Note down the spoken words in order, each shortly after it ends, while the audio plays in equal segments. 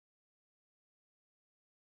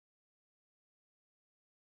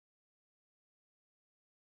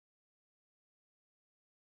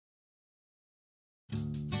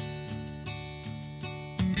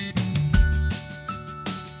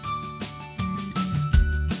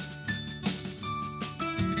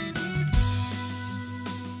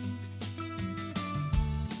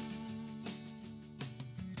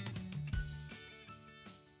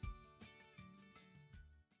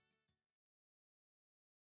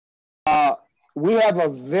we have a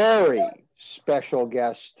very special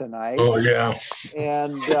guest tonight. Oh, yeah.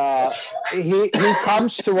 And he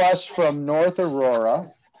comes to us from North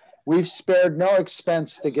Aurora. We've spared no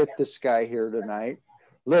expense to get this guy here tonight.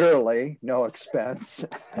 Literally, no expense.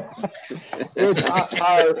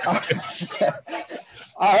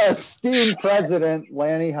 Our esteemed president,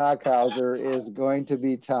 Lanny Hockhauser, is going to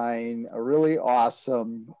be tying a really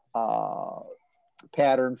awesome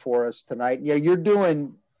pattern for us tonight. Yeah, you're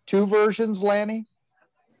doing 2 versions, Lanny?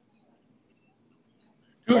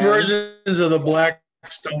 2 versions of the Black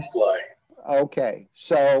Stonefly. Okay,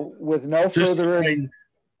 so with no further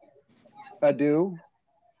ado,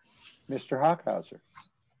 Mr. Hockhauser.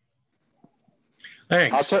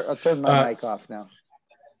 Thanks. I'll turn my mic off now.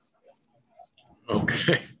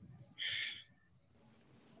 Okay.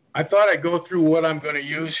 I thought I'd go through what I'm going to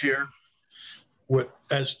use here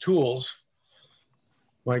as tools.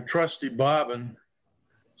 My trusty bobbin.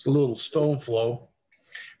 It's a little stone flow.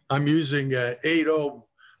 I'm using 8/0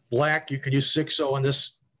 black. You can use 6/0 on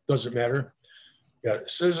this, doesn't matter. Got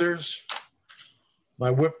scissors, my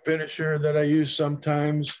whip finisher that I use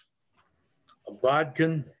sometimes, a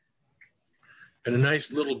bodkin, and a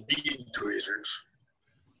nice little bead tweezers.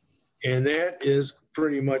 And that is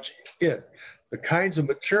pretty much it. The kinds of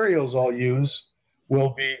materials I'll use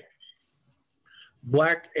will be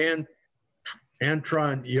black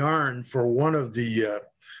Antron yarn for one of the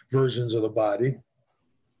versions of the body.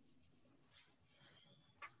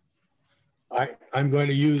 I'm going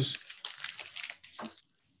to use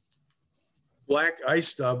black ice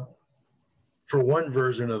stub for one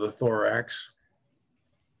version of the thorax.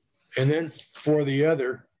 And then for the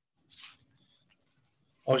other,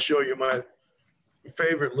 I'll show you my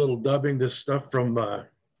favorite little dubbing, this stuff from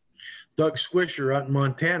Doug Swisher out in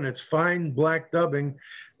Montana. It's fine black dubbing,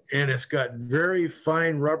 and it's got very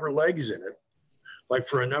fine rubber legs in it, like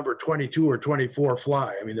for a number 22 or 24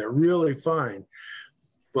 fly. I mean, they're really fine.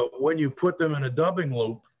 But when you put them in a dubbing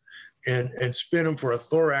loop and spin them for a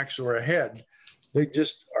thorax or a head, they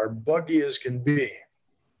just are buggy as can be.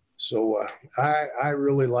 So I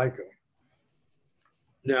really like them.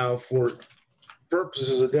 Now, for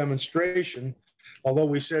purposes of demonstration, although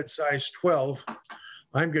we said size 12,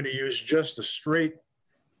 I'm going to use just a straight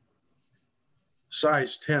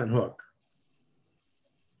size 10 hook.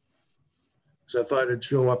 So I thought it'd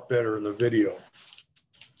show up better in the video.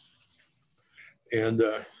 And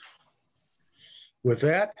with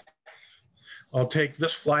that, I'll take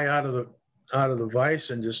this fly out of the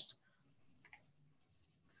vise and just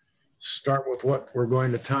start with what we're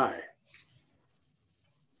going to tie.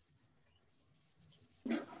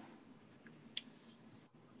 And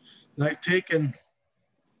I've taken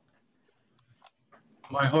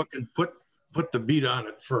my hook and put the bead on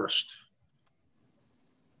it first.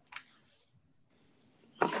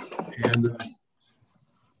 And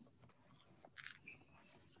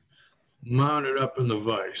mount it up in the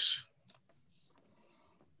vise.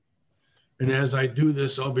 And as I do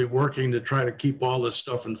this, I'll be working to try to keep all this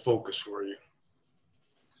stuff in focus for you.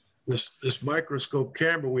 This microscope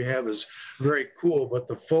camera we have is very cool, but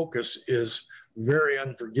the focus is very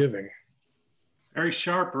unforgiving. Very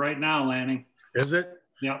sharp right now, Lanny. Is it?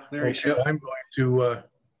 Yeah, very sharp. I'm going to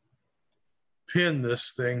pin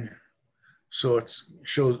this thing so it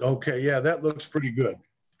shows, okay, yeah, that looks pretty good.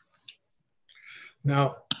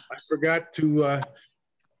 Now, I forgot to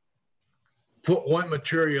put one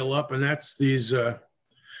material up, and that's these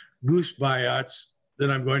goose biots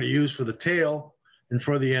that I'm going to use for the tail and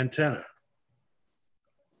for the antenna.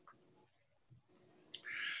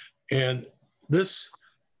 And this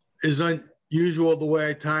is unusual the way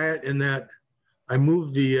I tie it, in that I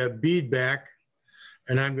move the bead back,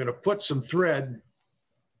 and I'm going to put some thread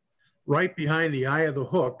right behind the eye of the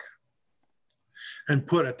hook and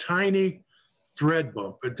put a tiny thread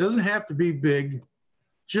bump. It doesn't have to be big,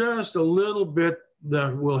 just a little bit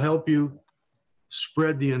that will help you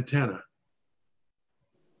spread the antenna.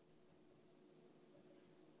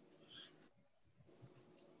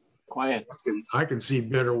 Quiet. I can see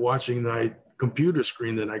better watching my computer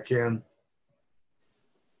screen than I can.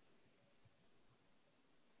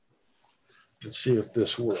 Let's see if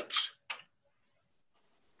this works.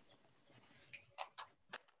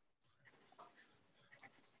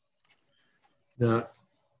 Now,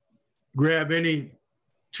 grab any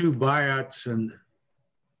 2 biots and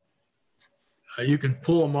you can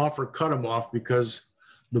pull them off or cut them off, because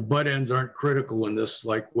the butt ends aren't critical in this.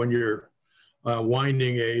 Like when you're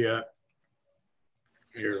winding a,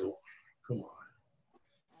 here, come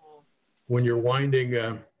on. When you're winding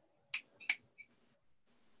a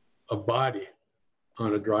body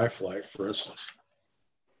on a dry fly, for instance.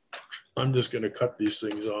 I'm just going to cut these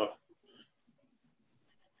things off.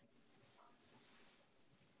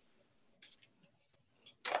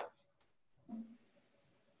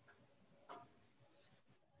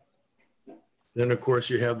 Then, of course,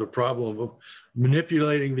 you have the problem of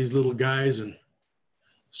manipulating these little guys and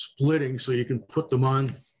splitting so you can put them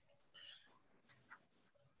on.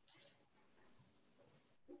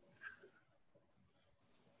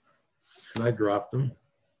 And I dropped them.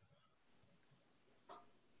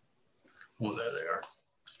 Oh, there they are.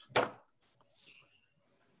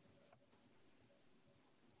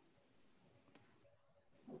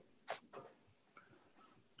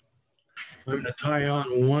 I'm going to tie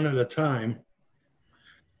on one at a time.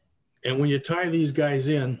 And when you tie these guys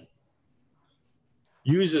in,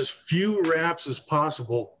 use as few wraps as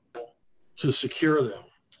possible to secure them.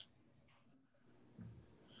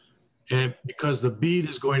 And because the bead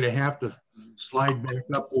is going to have to slide back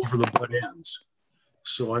up over the butt ends.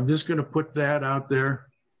 So I'm just going to put that out there.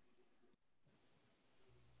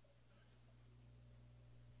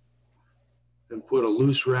 And put a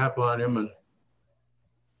loose wrap on him and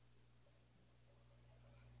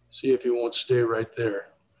see if he won't stay right there.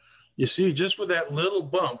 You see, just with that little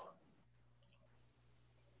bump,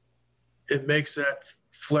 it makes that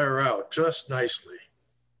flare out just nicely.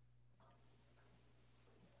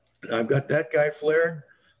 I've got that guy flared.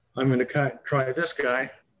 I'm going to try this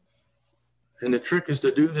guy. And the trick is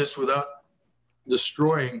to do this without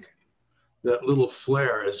destroying that little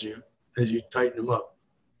flare as you tighten them up.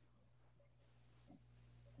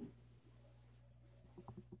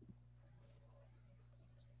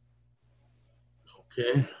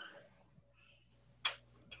 Okay.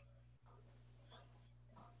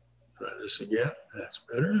 Try this again. That's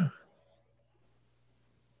better.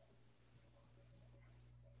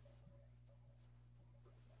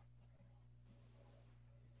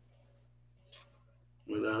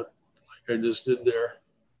 Without, like I just did there.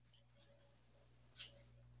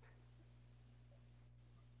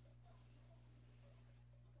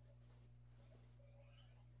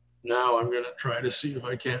 Now I'm going to try to see if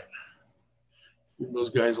I can't give those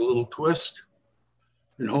guys a little twist,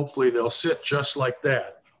 and hopefully they'll sit just like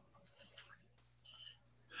that.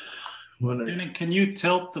 Can you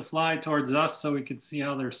tilt the fly towards us so we can see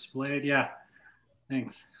how they're splayed? Yeah,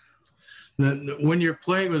 thanks. When you're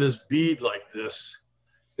playing with this bead like this,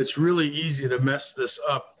 it's really easy to mess this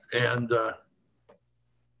up. And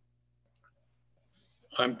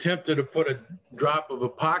I'm tempted to put a drop of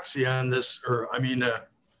epoxy on this, or I mean,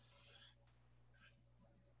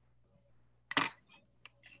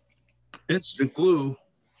 instant glue,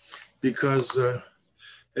 because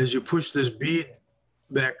as you push this bead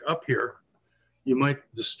back up here, you might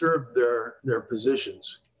disturb their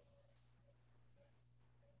positions.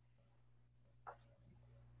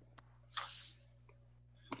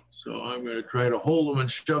 So I'm going to try to hold them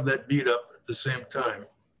and shove that bead up at the same time.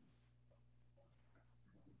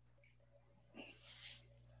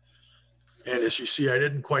 And as you see, I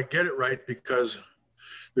didn't quite get it right because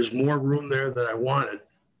there's more room there than I wanted.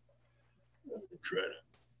 Let me try to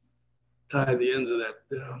tie the ends of that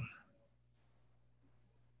down.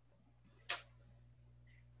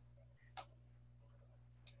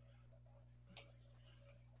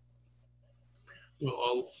 Well,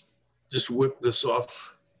 I'll just whip this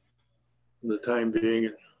off for the time being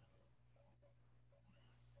and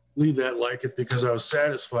leave that like it, because I was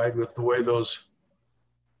satisfied with the way those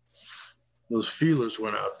feelers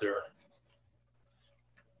went out there.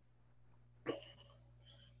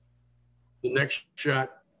 The next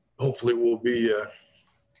shot hopefully will be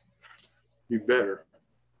better.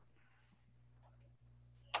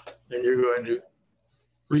 And you're going to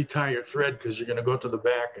retie your thread because you're going to go to the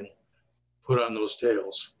back and put on those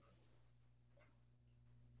tails.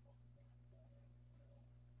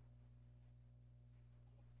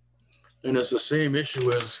 And it's the same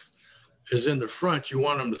issue as in the front. You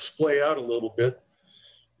want them to splay out a little bit.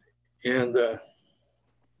 And the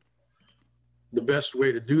best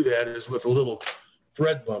way to do that is with a little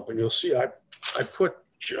thread bump. And you'll see I put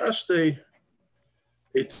just a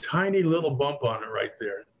tiny little bump on it right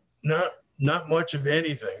there. Not much of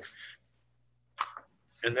anything.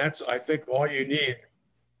 And that's, I think, all you need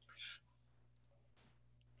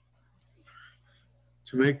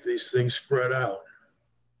to make these things spread out.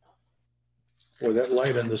 Boy, that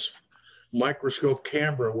light on this microscope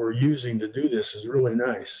camera we're using to do this is really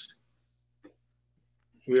nice.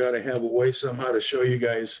 We ought to have a way somehow to show you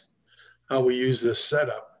guys how we use this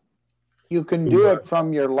setup. You can do it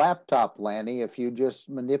from your laptop, Lanny. If you just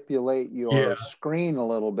manipulate your screen a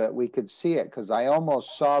little bit, we could see it, because I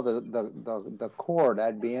almost saw the cord.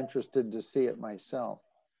 I'd be interested to see it myself.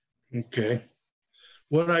 Okay.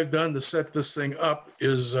 What I've done to set this thing up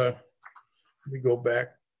is, let me go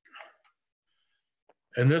back.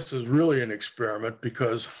 And this is really an experiment,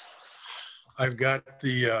 because I've got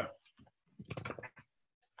the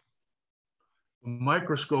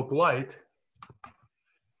microscope light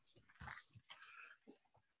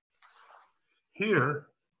here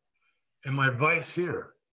and my vise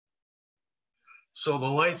here. So the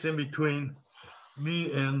light's in between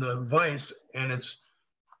me and the vise, and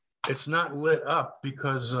it's not lit up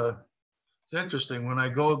because it's interesting. When I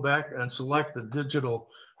go back and select the digital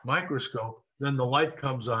microscope, then the light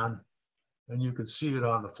comes on and you can see it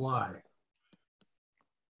on the fly.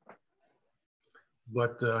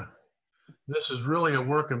 But this is really a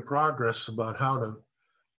work in progress about how to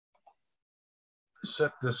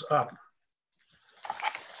set this up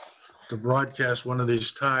to broadcast one of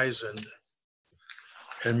these ties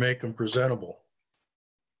and make them presentable.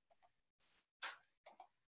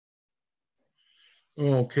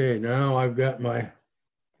 Okay, now I've got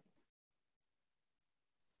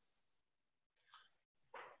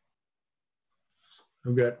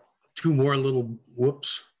two more little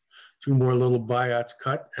biots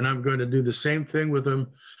cut, and I'm going to do the same thing with them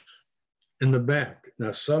in the back.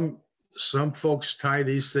 Now, some folks tie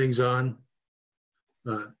these things on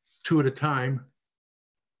two at a time,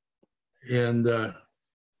 and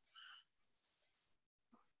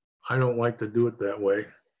I don't like to do it that way.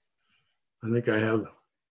 I think I have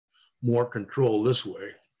more control this way.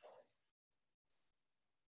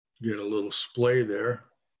 Get a little splay there.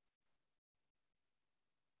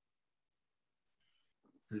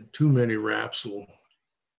 And too many wraps will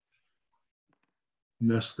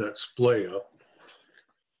mess that splay up.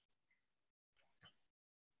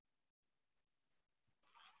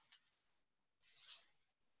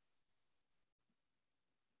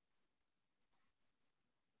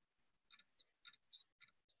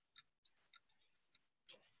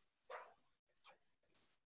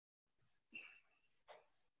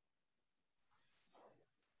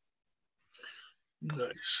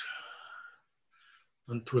 Nice.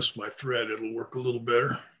 Untwist my thread, it'll work a little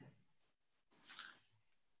better.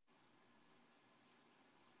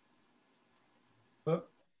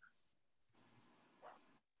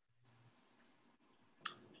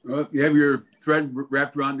 Well, you have your thread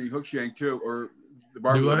wrapped around the hook shank too, or the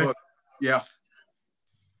barb of the hook. Yeah.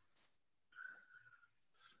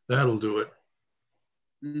 That'll do it.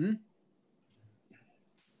 Mm-hmm.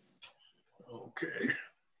 Okay.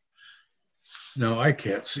 No, I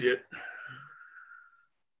can't see it.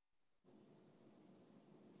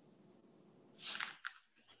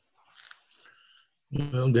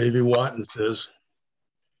 Well, Davey Watton says,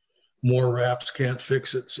 more wraps can't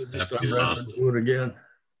fix it, so just unwrap and do it again.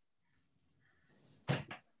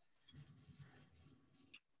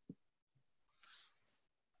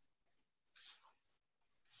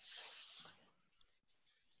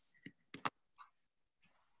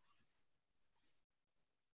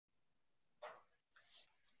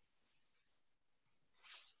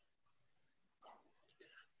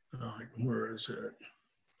 Where is it?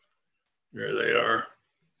 There they are.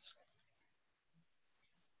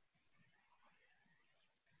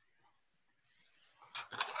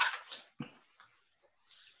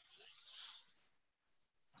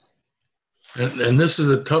 And this is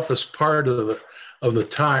the toughest part of the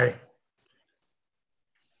tie,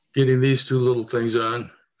 getting these two little things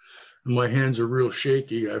on. My hands are real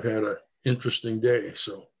shaky. I've had an interesting day,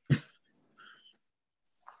 so.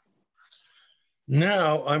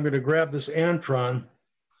 Now I'm going to grab this Antron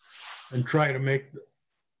and try to make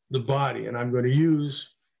the body, and I'm going to use,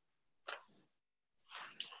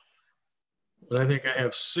 but I think I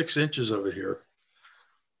have 6 inches of it here.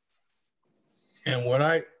 And what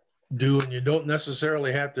I do, and you don't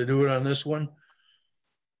necessarily have to do it on this one,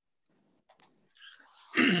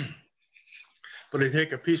 but I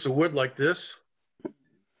take a piece of wood like this,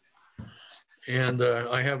 and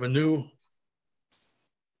I have a new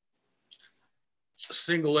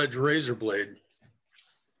single edge razor blade.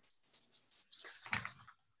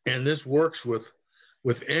 And this works with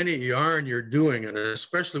any yarn you're doing, and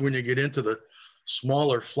especially when you get into the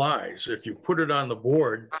smaller flies. If you put it on the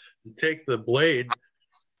board, you take the blade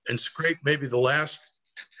and scrape maybe the last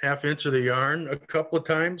 ½ inch of the yarn a couple of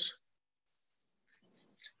times,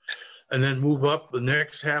 and then move up the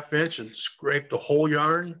next ½ inch and scrape the whole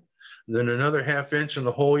yarn, and then another ½ inch in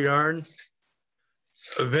the whole yarn.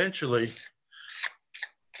 Eventually,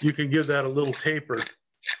 you can give that a little taper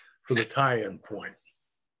for the tie-in point.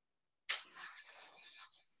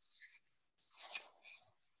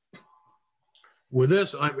 With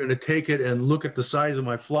this, I'm going to take it and look at the size of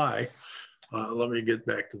my fly. Let me get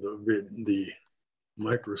back to the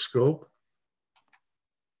microscope.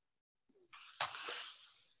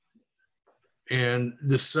 And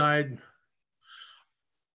decide,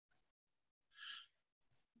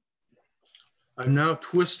 I've now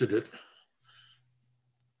twisted it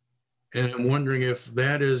And I'm wondering if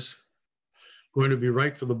that is going to be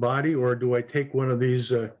right for the body, or do I take one of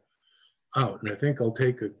these out? And I think I'll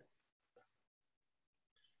take a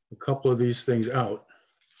couple of these things out,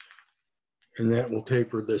 and that will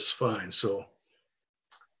taper this fine. So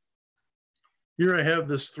here I have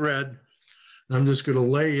this thread. I'm just going to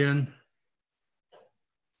lay in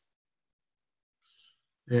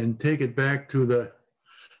and take it back to the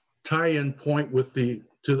tie-in point with the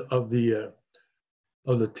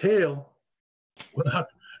of the tail without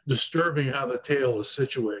disturbing how the tail is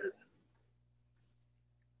situated.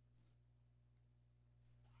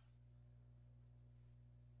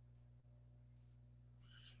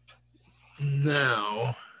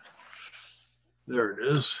 Now, there it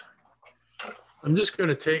is. I'm just going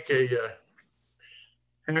to take a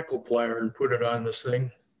hackle plier and put it on this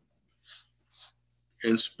thing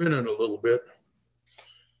and spin it a little bit.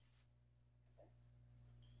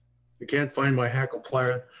 I can't find my hackle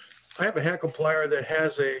plier. I have a hackle plier that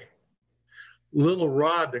has a little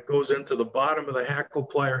rod that goes into the bottom of the hackle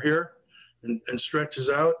plier here and stretches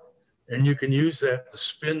out, and you can use that to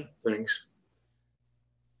spin things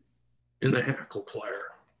in the hackle plier.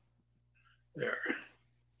 There.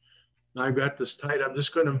 Now I've got this tight. I'm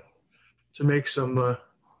just going to make some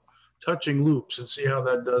touching loops and see how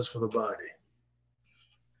that does for the body.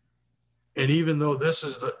 And even though this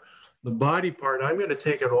is the body part, I'm going to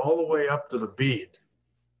take it all the way up to the bead,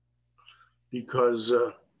 because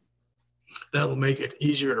that'll make it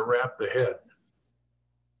easier to wrap the head.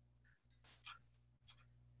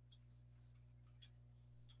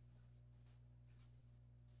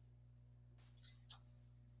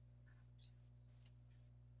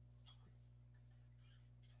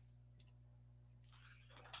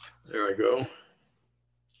 There I go.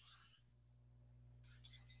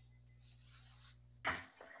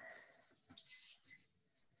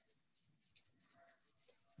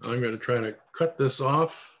 I'm going to try to cut this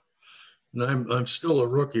off. And I'm still a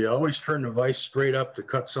rookie. I always turn the vise straight up to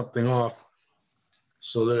cut something off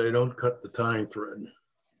so that I don't cut the tying thread.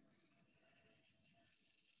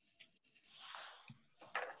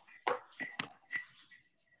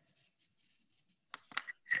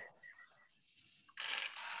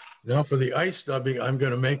 Now for the ice dubbing, I'm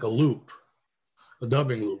going to make a loop, a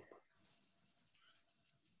dubbing loop.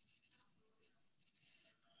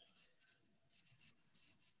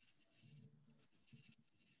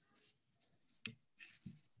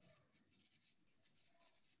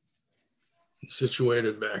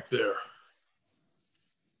 Situated back there.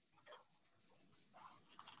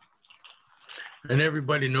 And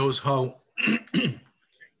everybody knows how,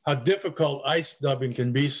 how difficult ice dubbing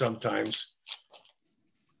can be sometimes.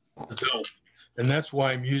 And that's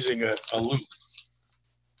why I'm using a loop.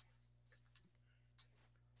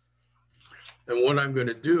 And what I'm going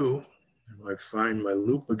to do, if I find my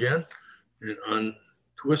loop again and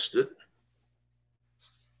untwist it.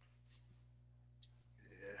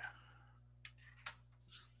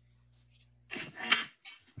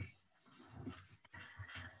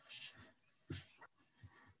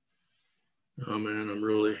 Oh man, I'm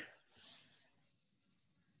really.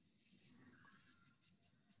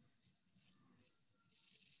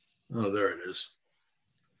 Oh, there it is.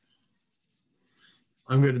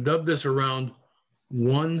 I'm going to dub this around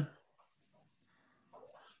one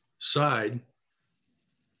side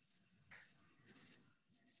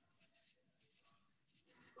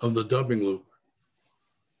of the dubbing loop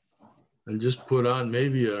and just put on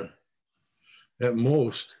maybe at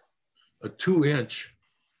most a 2-inch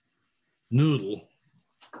noodle.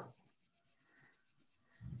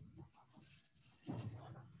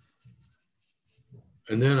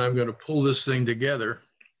 And then I'm going to pull this thing together.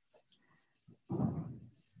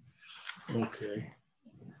 Okay.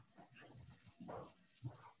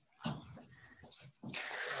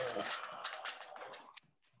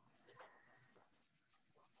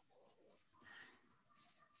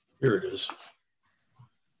 Here it is.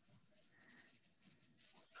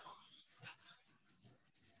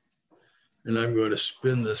 And I'm going to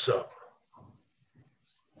spin this up.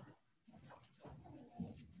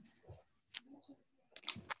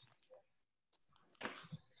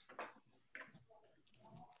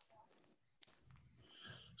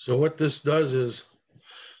 So what this does is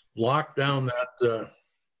lock down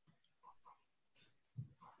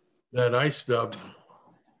that ice dub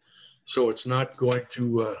so it's not going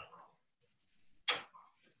to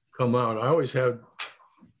come out. I always have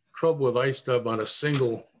trouble with ice dub on a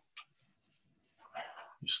single.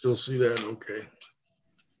 You still see that? Okay.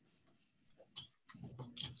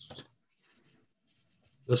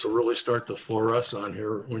 This will really start to fluoresce on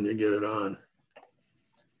here when you get it on.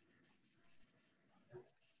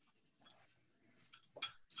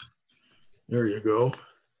 There you go.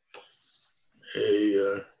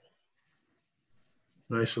 A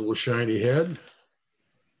nice little shiny head.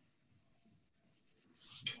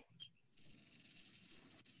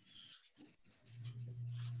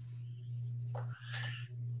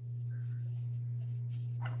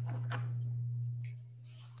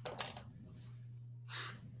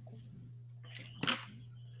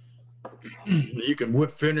 You can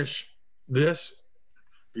whip finish this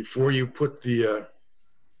before you put the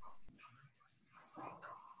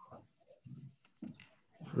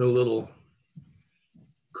little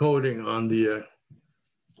coating on the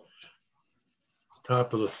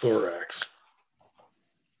top of the thorax.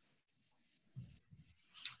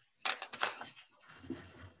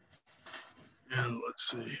 And let's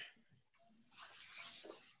see.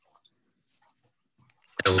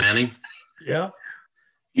 Hey, Lanny? Yeah?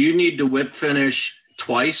 You need to whip finish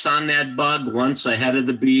twice on that bug, once ahead of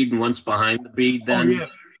the bead and once behind the bead then? Oh, yeah.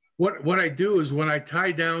 What I do is when I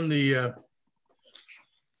tie down the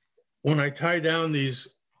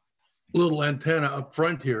these little antenna up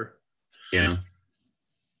front here, yeah,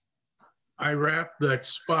 I wrap that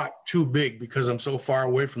spot too big because I'm so far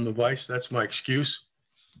away from the vise. That's my excuse.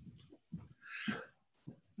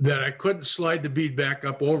 That I couldn't slide the bead back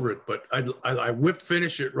up over it, but I whip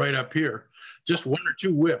finish it right up here, just 1 or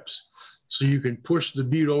 2 whips, so you can push the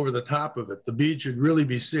bead over the top of it. The bead should really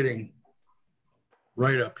be sitting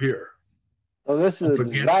right up here. So this is a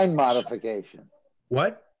design modification.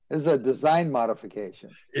 What? This is a design modification.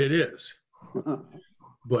 It is.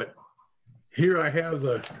 But here I have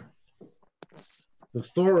the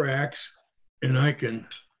thorax, and I can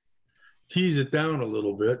tease it down a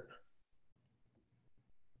little bit.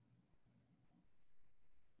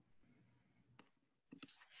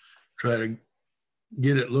 Try to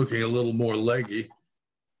get it looking a little more leggy.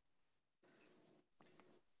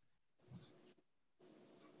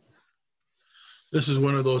 This is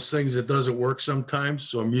one of those things that doesn't work sometimes,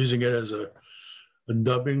 so I'm using it as a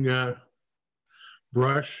dubbing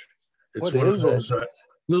brush. It's one of those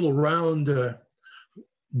little round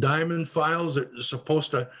diamond files that are supposed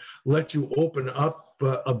to let you open up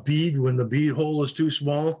a bead when the bead hole is too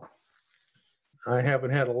small. I haven't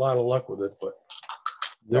had a lot of luck with it, but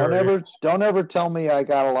don't ever tell me I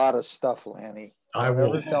got a lot of stuff, Lanny. Don't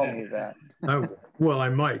ever tell me that. Well, I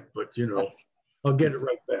might, but you know, I'll get it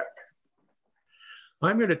right back.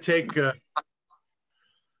 I'm going to take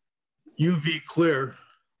UV clear.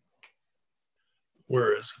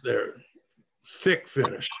 Where is it? There? Thick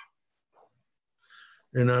finish.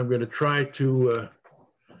 And I'm going to try to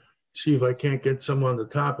see if I can't get some on the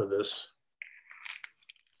top of this.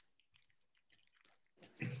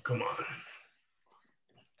 Come on.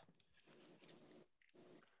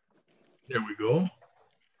 There we go.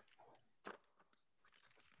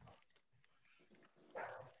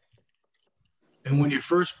 And when you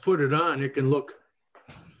first put it on, it can look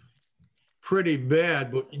pretty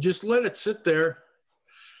bad, but you just let it sit there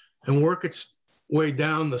and work its way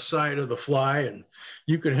down the side of the fly, and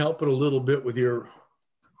you can help it a little bit with your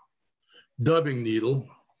dubbing needle.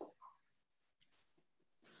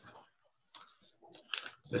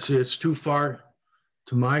 I see it's too far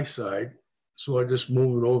to my side, so I just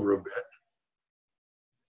move it over a bit.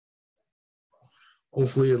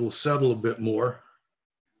 Hopefully it'll settle a bit more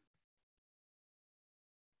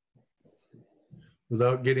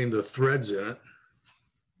without getting the threads in it.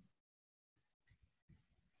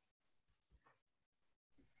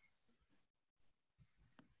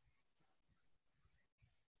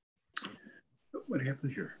 What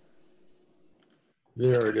happened here?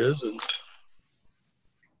 There it is. And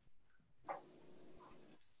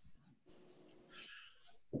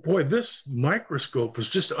boy, this microscope is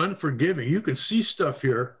just unforgiving. You can see stuff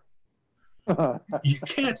here. You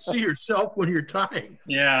can't see yourself when you're tying.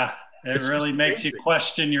 Yeah, it really makes you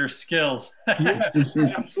question your skills. Yes,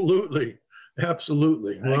 absolutely.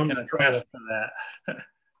 Absolutely. Well, I can attest to that.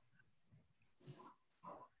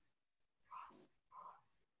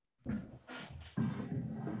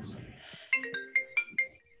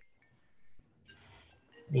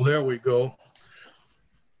 Well, there we go.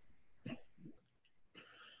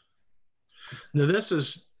 Now this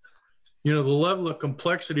is, you know, the level of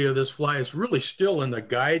complexity of this fly is really still in the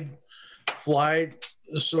guide fly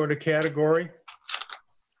sort of category.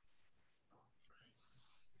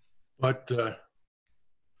 But,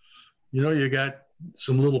 you know, you got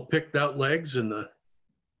some little picked out legs and the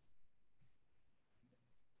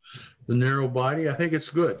narrow body. I think it's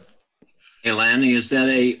good. Hey, Lanny, is that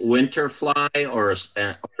a winter fly or a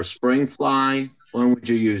spring fly? When would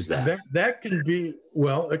you use that? That can be,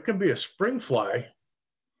 well, it can be a spring fly.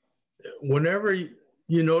 Whenever you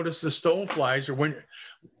notice the stoneflies, or when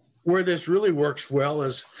where this really works well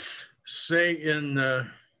is, say, in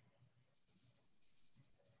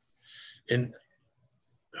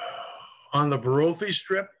on the Barothe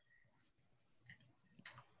strip,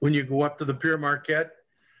 when you go up to the Pier Marquette,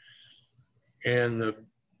 and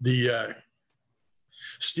the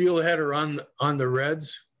steelhead are on the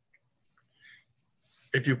reds.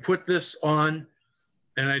 If you put this on,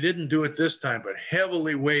 and I didn't do it this time, but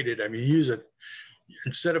heavily weighted, I mean, use it,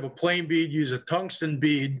 instead of a plain bead, use a tungsten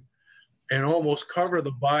bead and almost cover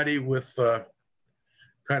the body with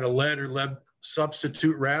kind of lead or lead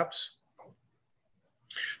substitute wraps.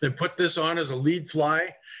 Then put this on as a lead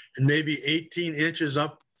fly, and maybe 18 inches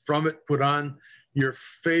up from it, put on your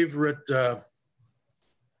favorite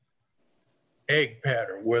egg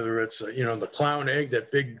pattern, whether it's, you know, the clown egg,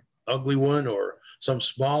 that big ugly one, or some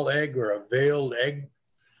small egg, or a veiled egg,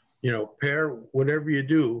 you know, pair, whatever you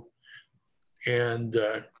do. And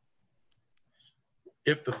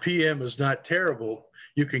if the PM is not terrible,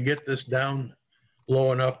 you can get this down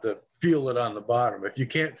low enough to feel it on the bottom. If you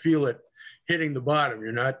can't feel it hitting the bottom,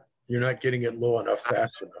 you're not getting it low enough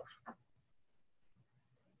fast enough.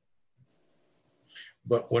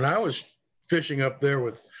 But when I was fishing up there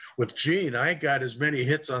with Gene, I got as many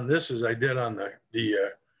hits on this as I did on the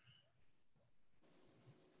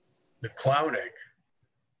clown egg.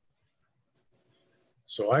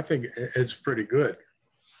 So I think it's pretty good.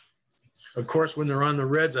 Of course, when they're on the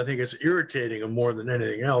reds, I think it's irritating them more than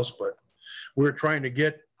anything else, but we're trying to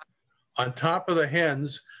get on top of the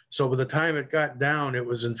hens. So by the time it got down, it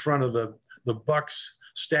was in front of the bucks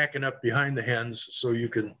stacking up behind the hens, so you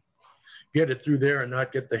can get it through there and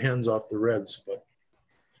not get the hens off the reds. But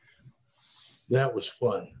that was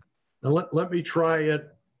fun. Now let me try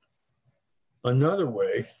it another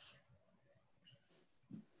way.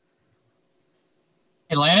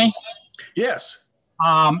 Hey, Lanny? Yes.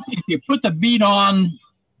 If you put the bead on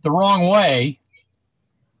the wrong way,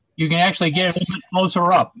 you can actually get it a little bit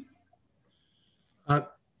closer up.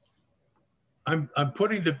 I'm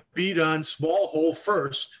putting the bead on small hole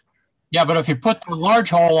first. Yeah, but if you put the large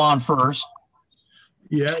hole on first,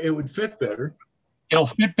 yeah, it would fit better. It'll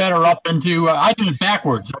fit better up into, I did it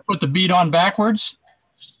backwards. I put the bead on backwards.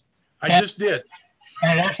 I just did.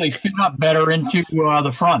 And it actually fit up better into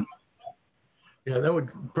the front. Yeah, that would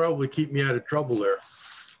probably keep me out of trouble there.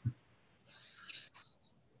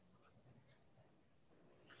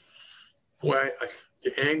 Boy,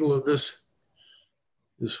 the angle of this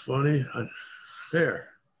is funny. There.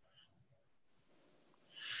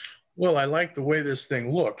 Well, I like the way this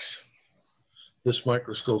thing looks, this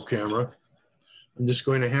microscope camera. I'm just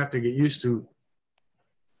going to have to get used to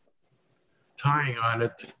tying on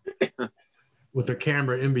it with the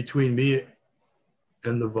camera in between me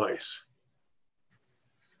and the vise.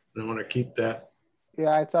 I want to keep that. Yeah,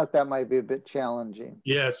 I thought that might be a bit challenging.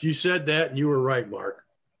 Yes, you said that, and you were right, Mark.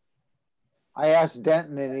 I asked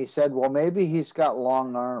Denton, and he said, well, maybe he's got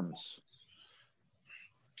long arms.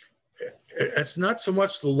 It's not so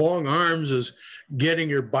much the long arms as getting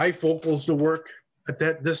your bifocals to work at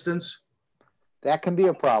that distance. That can be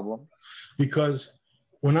a problem. Because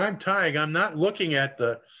when I'm tying, I'm not looking at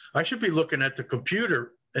I should be looking at the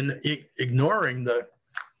computer and ignoring the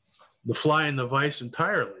fly in the vise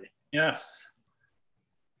entirely. Yes.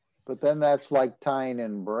 But then that's like tying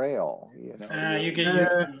in Braille, you know. You get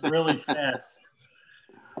used to it really fast.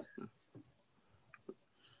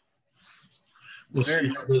 We'll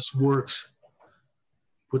see how this works.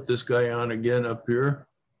 Put this guy on again up here.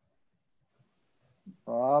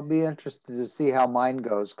 Well, I'll be interested to see how mine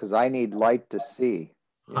goes, because I need light to see.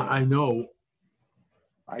 I know.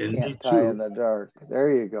 I can't tie in the dark.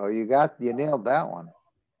 There you go. You nailed that one.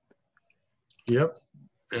 Yep.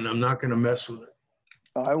 And I'm not going to mess with it.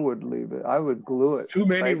 I would leave it. I would glue it. Too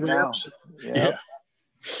many wraps. Yep. Yeah.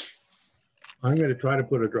 I'm going to try to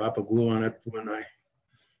put a drop of glue on it when I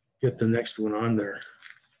get the next one on there.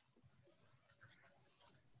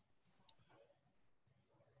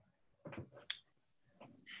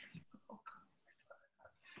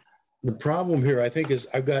 The problem here, I think, is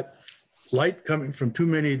I've got light coming from too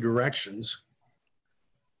many directions.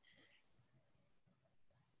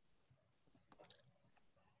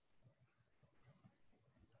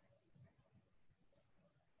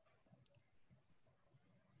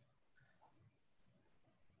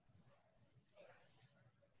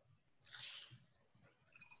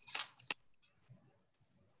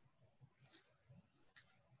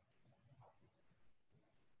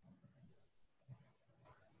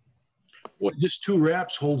 Well, just 2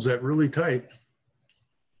 wraps holds that really tight.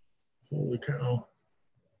 Holy cow.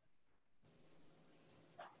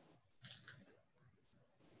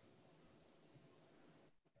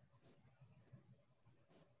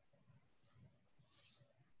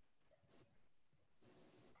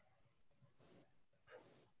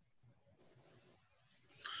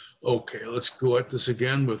 Okay, let's go at this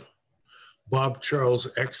again with Bob Charles'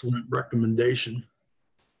 excellent recommendation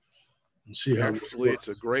and see how Actually, it's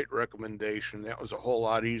a great recommendation. That was a whole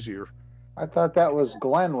lot easier. I thought that was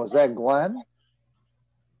Glenn. Was that Glenn?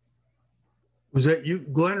 Was that you,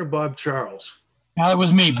 Glenn, or Bob Charles? Now that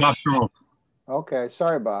was me, Bob Charles. Okay,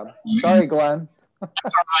 sorry, Bob. Sorry, Glenn.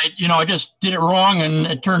 That's all right. You know, I just did it wrong and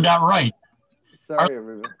it turned out right. Sorry,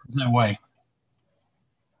 everybody. That way.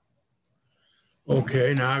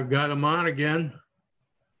 Okay, now I've got them on again.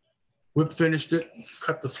 Whip finished it,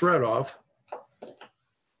 cut the thread off.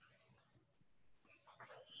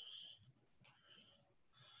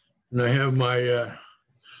 And I have my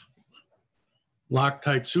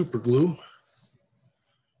Loctite super glue.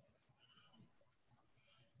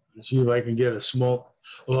 Let's see if I can get a small,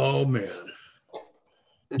 oh man.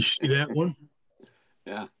 You see that one?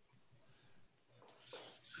 Yeah.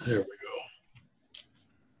 There we go.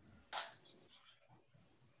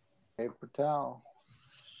 Paper towel.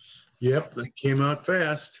 Yep, that came out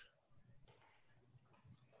fast.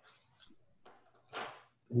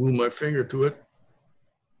 Glue my finger to it.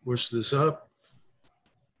 Push this up.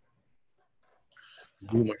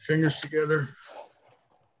 Glue my fingers together.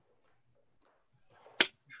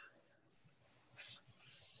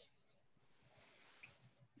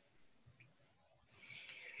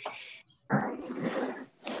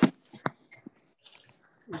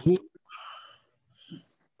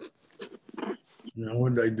 Now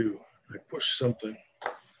what did I do? I pushed something. I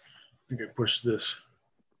think I pushed this.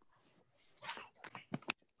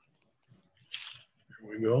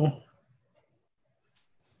 There we go.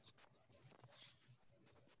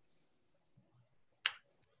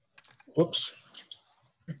 Whoops.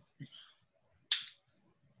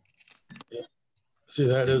 Yeah. See,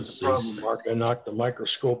 that is the problem, Mark. I knocked the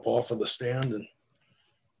microscope off of the stand. And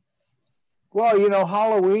Well, you know,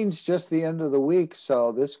 Halloween's just the end of the week,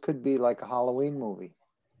 so this could be like a Halloween movie.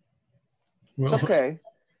 well, It's okay.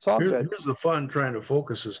 It's all good. Here's the fun trying to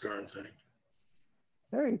focus this darn thing.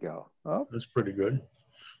 There you go. Oh, That's pretty good.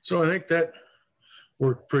 So I think that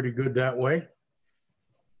worked pretty good that way.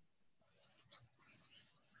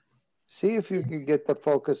 see if you can get the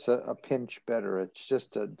focus a pinch better. It's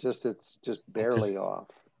just barely off.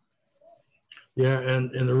 Yeah,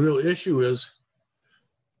 and the real issue is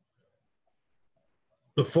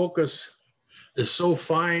the focus is so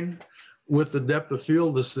fine with the depth of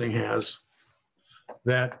field this thing has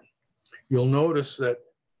that you'll notice that,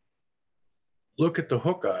 look at the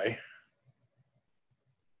hook eye.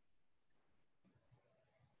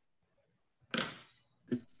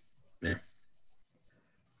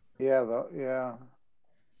 Yeah, yeah.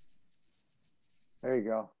 There you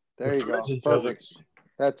go. There you go. Perfect. Perfect.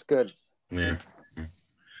 That's good. Yeah.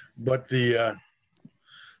 But the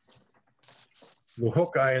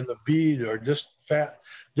hook eye and the bead are just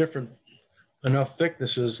different enough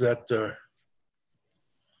thicknesses that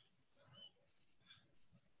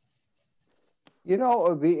You know, it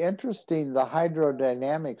would be interesting, the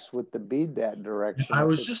hydrodynamics with the bead that direction. I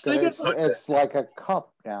was just thinking about that. It's like a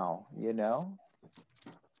cup now, you know?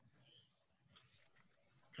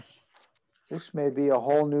 This may be a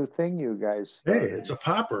whole new thing you guys started. Hey, it's a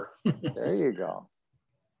popper. There you go.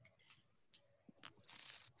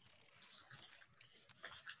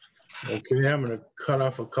 Okay, I'm going to cut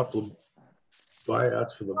off a couple of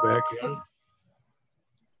buyouts for the back end.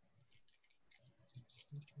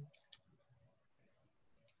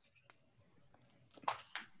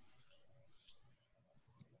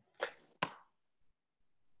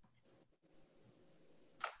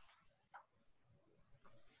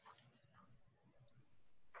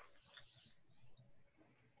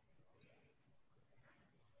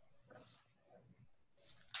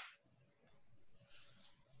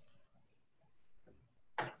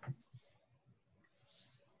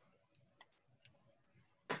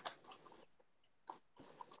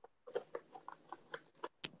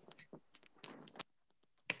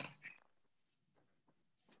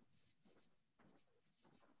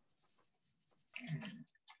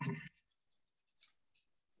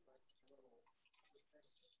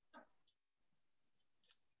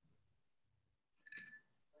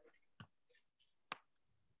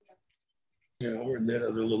 Yeah, where'd that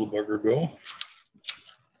other little bugger go?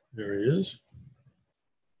 There he is.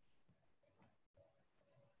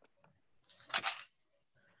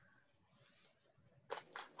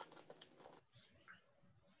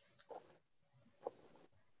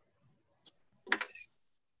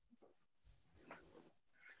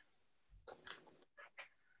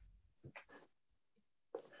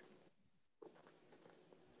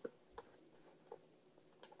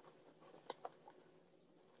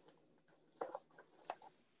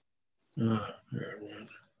 There it went.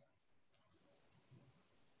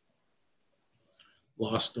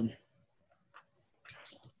 lost them.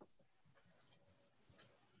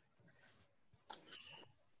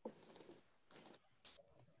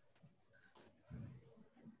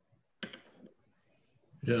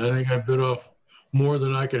 Yeah, I think I bit off more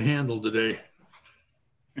than I could handle today.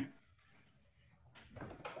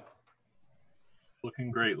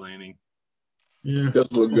 Looking great, Laney. Yeah.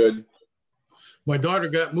 Does look good. My daughter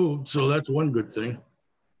got moved, so that's one good thing.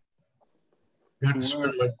 Got to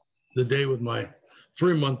spend the day with my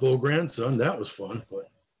 3-month-old grandson. That was fun. But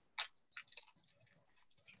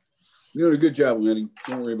You did a good job, Lenny.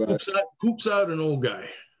 Don't worry about it. poops out an old guy.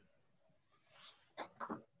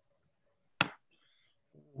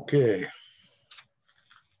 Okay.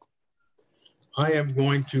 I am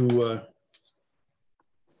going to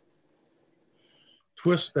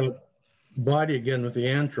twist that body again with the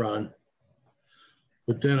Antron,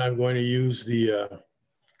 but then I'm going to use the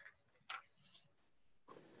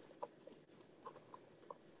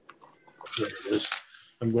there it is.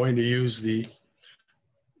 I'm going to use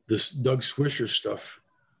this Doug Swisher stuff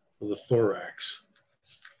for the thorax.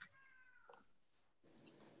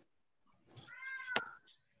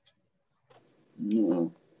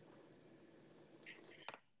 No.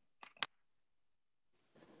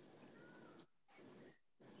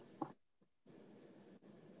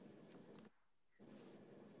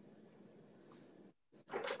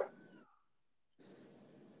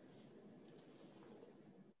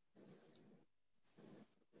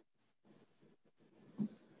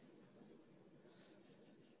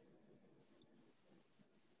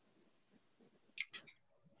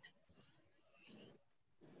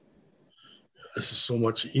 This is so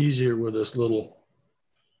much easier with this little.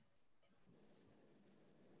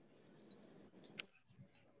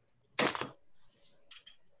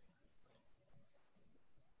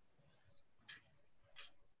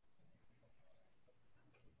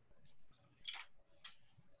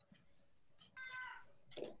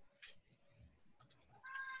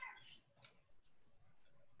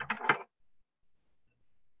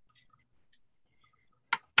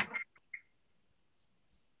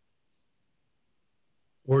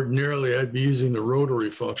 Ordinarily, I'd be using the rotary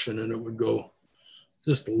function and it would go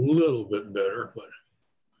just a little bit better, but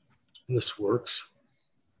this works.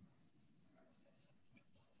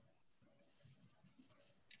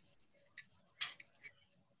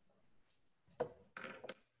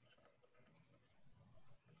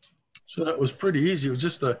 So that was pretty easy. It was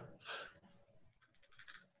just to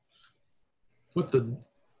put the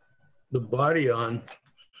body on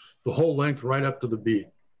the whole length right up to the bead.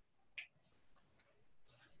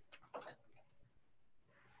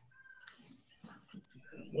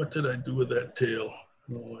 What did I do with that tail?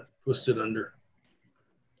 Oh, I twisted under.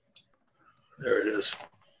 There it is.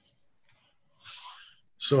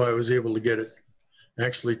 So I was able to get it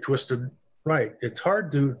actually twisted right. It's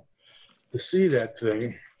hard to see that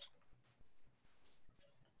thing.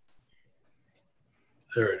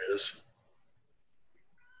 There it is.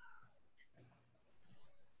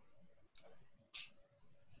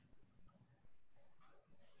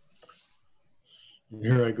 And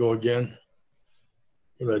here I go again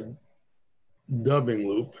with a dubbing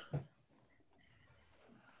loop.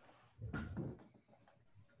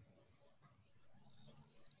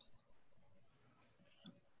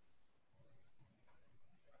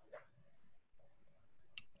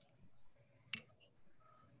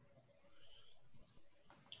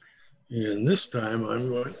 And this time I'm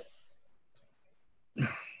going,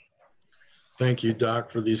 thank you,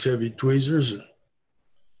 Doc, for these heavy tweezers. And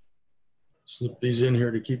slip these in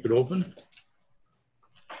here to keep it open.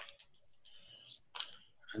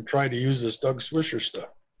 And try to use this Doug Swisher stuff.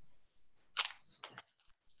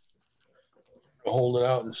 I'll hold it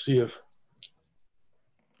out and see if,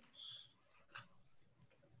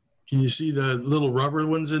 can you see the little rubber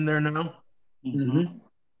ones in there now? Mm-hmm.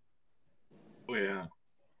 Oh, yeah.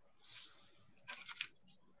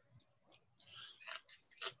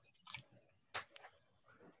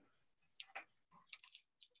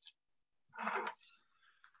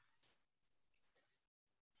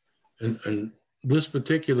 And this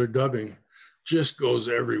particular dubbing just goes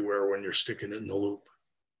everywhere when you're sticking it in the loop.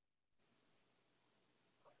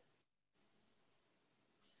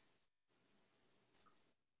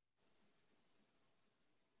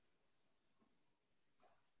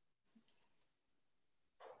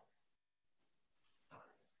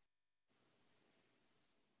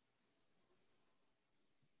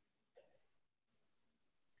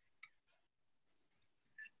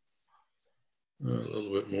 A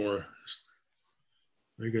little bit more. Just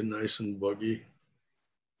make it nice and buggy.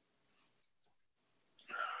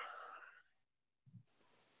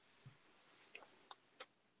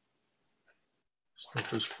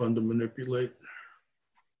 Stuff is fun to manipulate.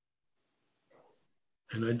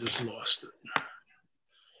 And I just lost it.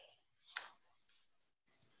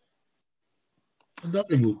 The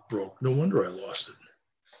dumping loop broke. No wonder I lost it.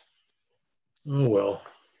 Oh, well.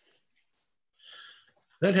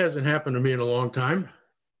 That hasn't happened to me in a long time.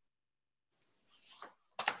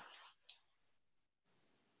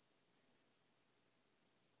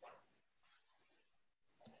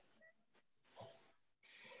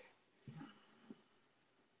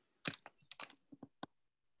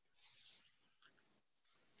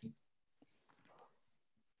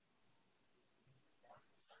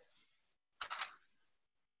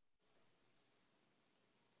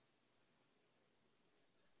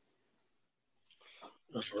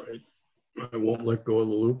 That's right. I won't let go of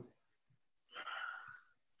the loop.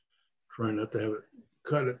 Try not to have it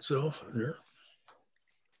cut itself there.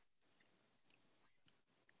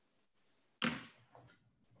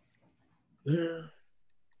 There.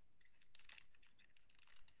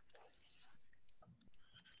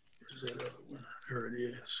 Where's that other one? There it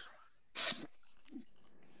is.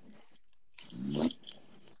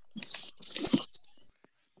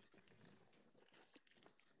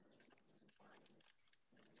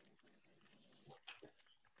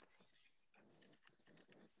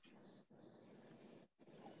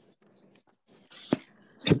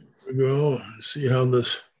 Here we go. See how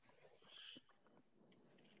this.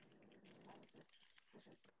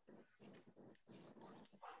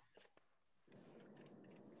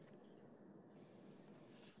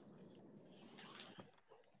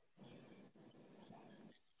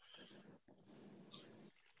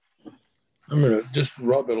 I'm going to just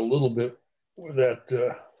rub it a little bit with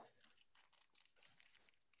that.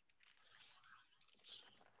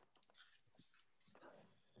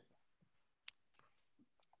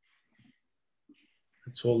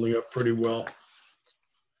 It's holding up pretty well.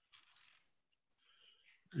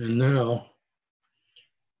 And now,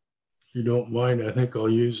 if you don't mind, I think I'll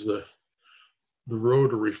use the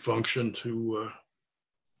rotary function to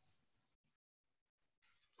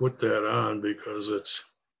put that on because it's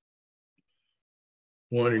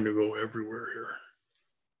wanting to go everywhere here.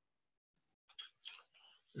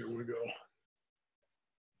 There we go.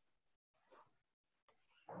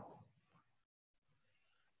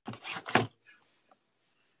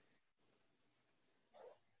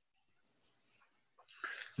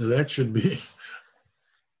 Now that should be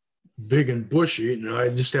big and bushy. Now I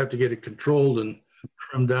just have to get it controlled and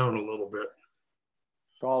trimmed down a little bit.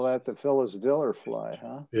 Call that the Phyllis Diller fly,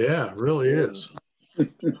 huh? Yeah, it really is.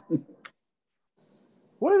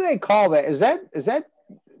 What do they call that? Is that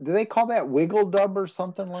do they call that wiggle dub or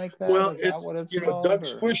something like that? Well, is that what it's you know, called, Doug or?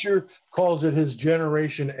 Swisher calls it his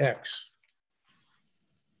Generation X.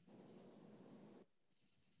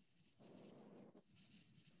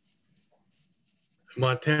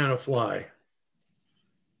 Montana fly.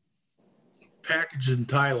 Packaged in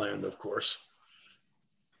Thailand, of course.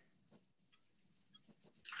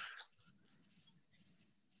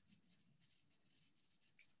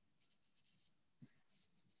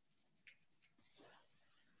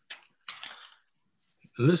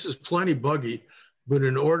 And this is plenty buggy, but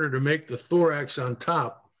in order to make the thorax on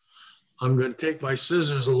top, I'm going to take my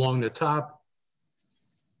scissors along the top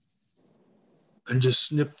and just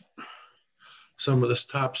snip some of this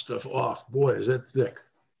top stuff off. Boy, is that thick.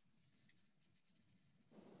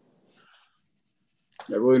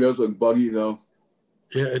 That really does look buggy, though.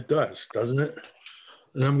 Yeah, it does, doesn't it?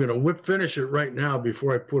 And I'm going to whip finish it right now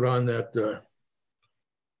before I put on that.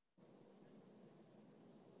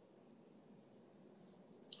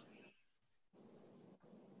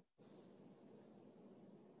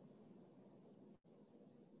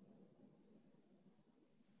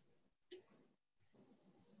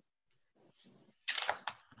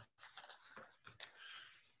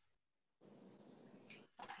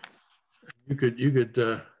 You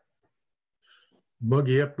could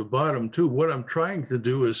buggy up the bottom too. What I'm trying to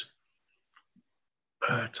do is,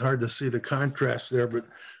 it's hard to see the contrast there, but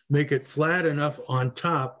make it flat enough on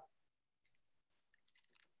top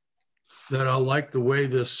that I'll like the way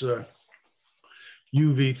this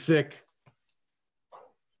UV thick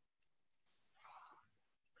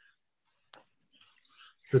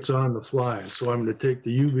fits on the fly. So I'm going to take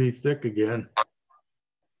the UV thick again.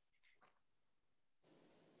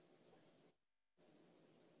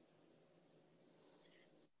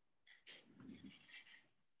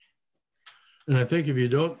 And I think if you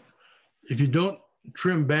don't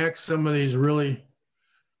trim back some of these really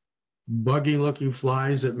buggy looking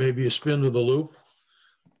flies that maybe you spin with a loop,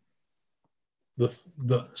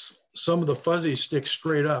 some of the fuzzies stick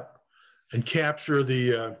straight up and capture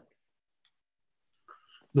the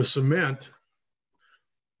cement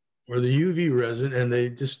or the UV resin, and they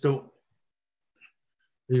just don't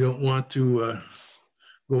want to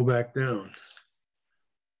go back down.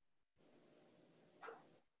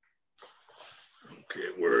 Okay,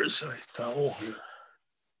 where is my towel here?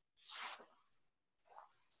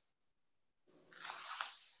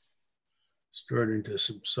 Starting to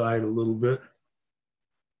subside a little bit.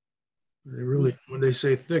 They really, when they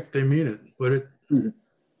say thick, they mean it, but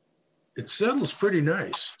it settles pretty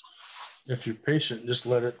nice. If you're patient, just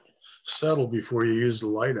let it settle before you use the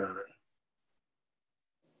light on it.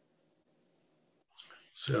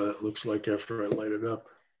 See how that looks like after I light it up.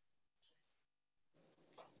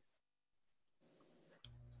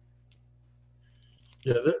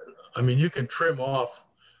 Yeah, I mean, you can trim off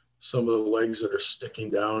some of the legs that are sticking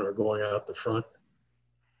down or going out the front,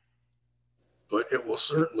 but it will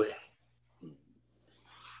certainly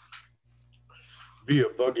be a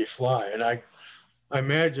buggy fly. And I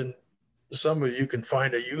imagine some of you can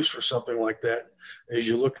find a use for something like that as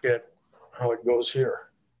you look at how it goes here.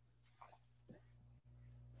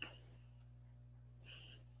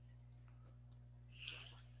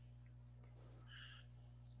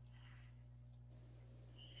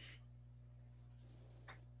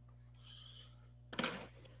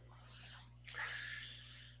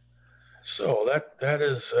 So that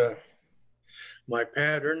is my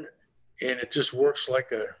pattern, and it just works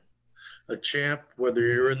like a champ, whether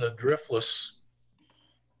you're in the driftless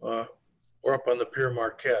or up on the Pure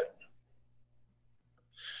Marquette.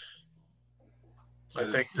 I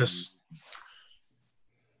think this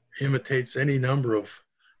imitates any number of,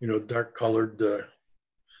 dark colored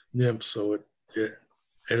nymphs. So it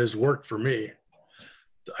has worked for me.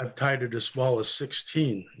 I've tied it as small as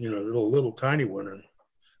 16, the little tiny one, and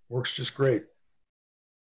works just great.